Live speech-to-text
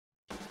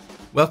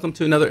Welcome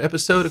to another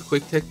episode of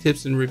Quick Tech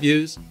Tips and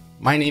Reviews.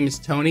 My name is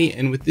Tony,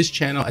 and with this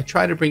channel I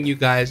try to bring you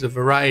guys a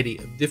variety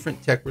of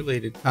different tech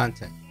related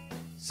content.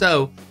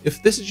 So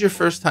if this is your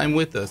first time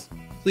with us,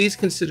 please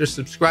consider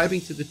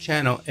subscribing to the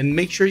channel and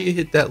make sure you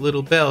hit that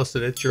little bell so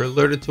that you're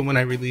alerted to when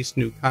I release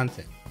new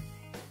content.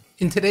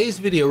 In today's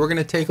video we're going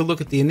to take a look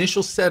at the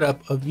initial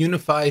setup of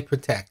Unifi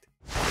Protect.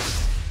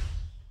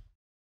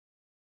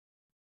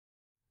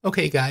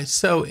 Okay guys,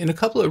 so in a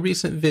couple of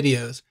recent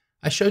videos,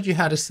 I showed you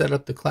how to set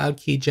up the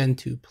CloudKey Gen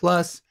 2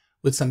 Plus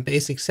with some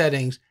basic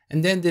settings,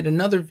 and then did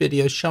another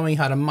video showing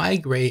how to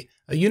migrate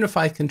a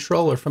Unifi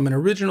controller from an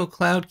original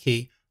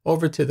CloudKey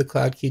over to the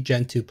CloudKey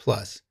Gen 2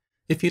 Plus.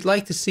 If you'd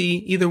like to see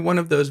either one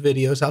of those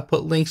videos, I'll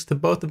put links to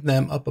both of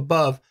them up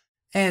above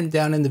and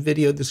down in the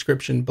video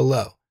description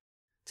below.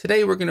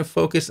 Today we're going to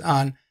focus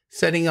on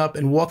setting up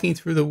and walking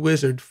through the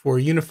wizard for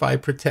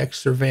Unifi Protect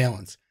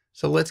surveillance.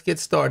 So let's get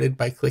started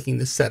by clicking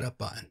the Setup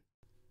button.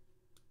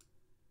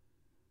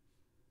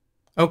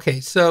 Okay,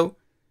 so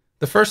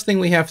the first thing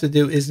we have to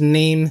do is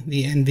name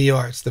the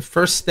NVR. It's the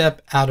first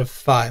step out of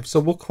 5.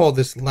 So we'll call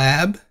this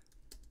Lab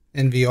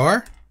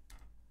NVR.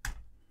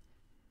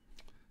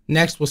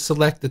 Next, we'll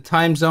select the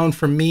time zone.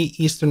 For me,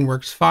 Eastern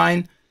works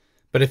fine,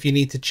 but if you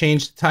need to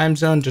change the time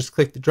zone, just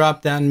click the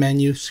drop-down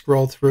menu,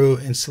 scroll through,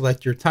 and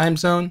select your time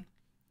zone.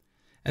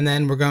 And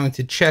then we're going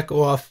to check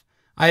off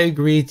I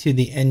agree to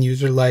the end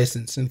user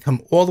license and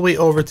come all the way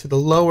over to the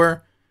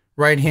lower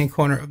right-hand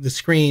corner of the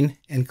screen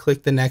and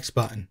click the Next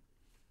button.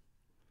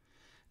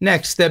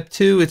 Next, step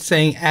 2, it's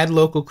saying add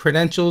local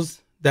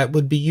credentials that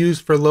would be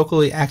used for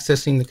locally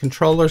accessing the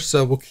controller.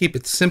 So we'll keep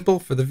it simple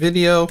for the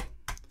video.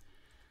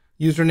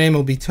 Username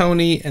will be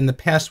Tony and the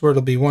password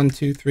will be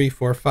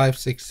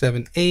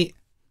 12345678.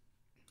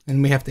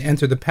 And we have to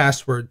enter the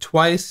password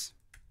twice.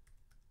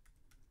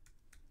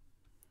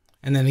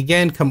 And then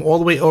again, come all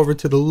the way over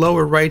to the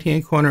lower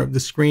right-hand corner of the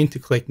screen to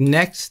click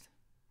Next.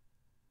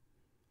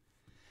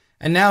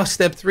 And now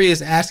step 3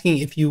 is asking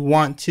if you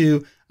want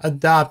to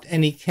adopt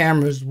any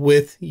cameras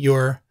with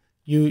your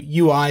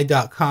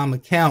UI.com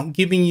account,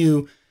 giving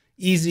you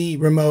easy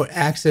remote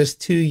access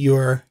to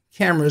your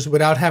cameras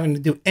without having to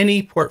do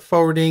any port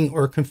forwarding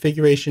or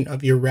configuration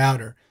of your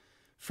router.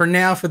 For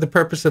now, for the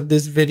purpose of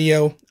this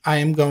video, I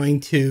am going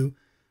to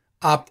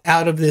opt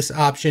out of this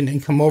option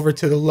and come over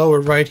to the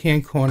lower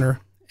right-hand corner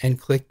and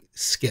click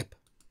Skip.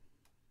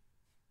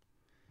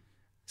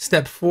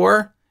 Step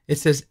 4, it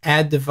says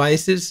Add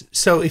Devices.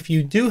 So if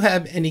you do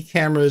have any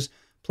cameras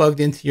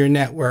plugged into your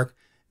network,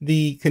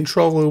 the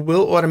controller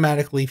will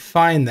automatically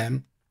find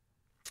them.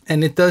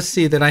 And it does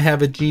see that I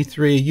have a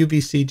G3, a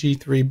UVC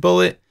G3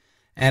 bullet,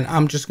 and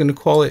I'm just going to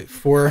call it,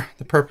 for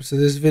the purpose of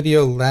this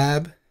video,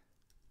 Lab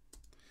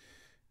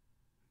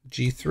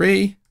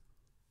G3.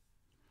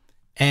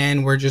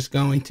 And we're just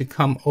going to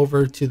come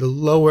over to the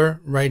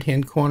lower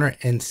right-hand corner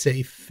and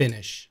say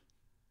Finish.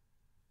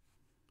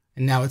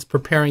 And now it's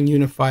preparing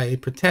Unifi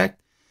Protect.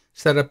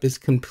 Setup is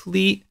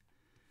complete.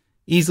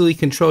 Easily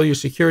control your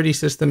security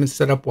system and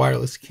set up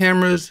wireless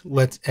cameras.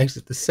 Let's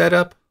exit the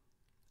setup.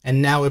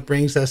 And now it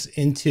brings us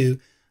into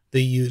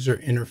the user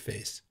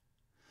interface.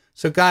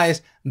 So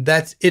guys,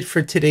 that's it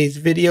for today's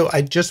video.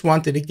 I just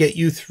wanted to get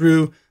you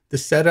through the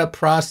setup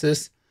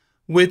process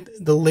with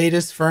the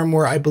latest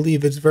firmware. I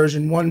believe it's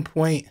version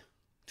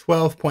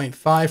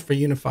 1.12.5 for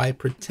Unifi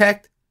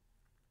Protect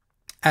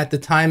at the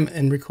time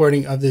and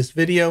recording of this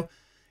video.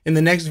 In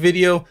the next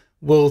video,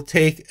 we'll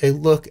take a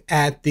look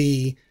at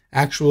the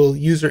actual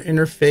user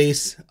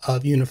interface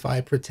of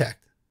Unifi Protect.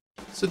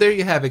 So there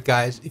you have it,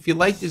 guys. If you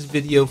liked this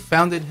video,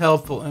 found it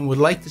helpful, and would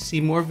like to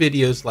see more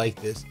videos like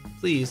this,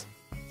 please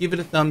give it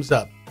a thumbs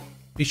up.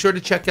 Be sure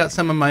to check out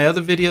some of my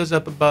other videos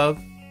up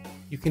above.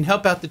 You can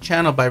help out the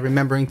channel by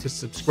remembering to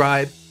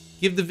subscribe,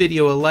 give the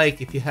video a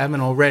like if you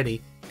haven't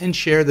already, and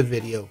share the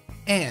video.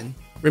 And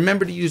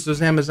remember to use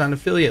those Amazon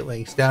affiliate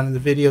links down in the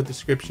video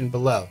description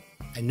below.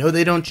 I know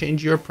they don't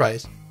change your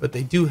price, but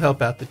they do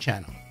help out the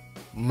channel.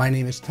 My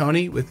name is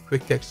Tony with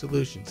Quick Tech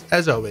Solutions.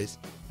 As always,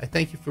 I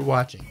thank you for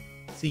watching.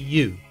 See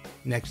you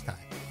next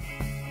time.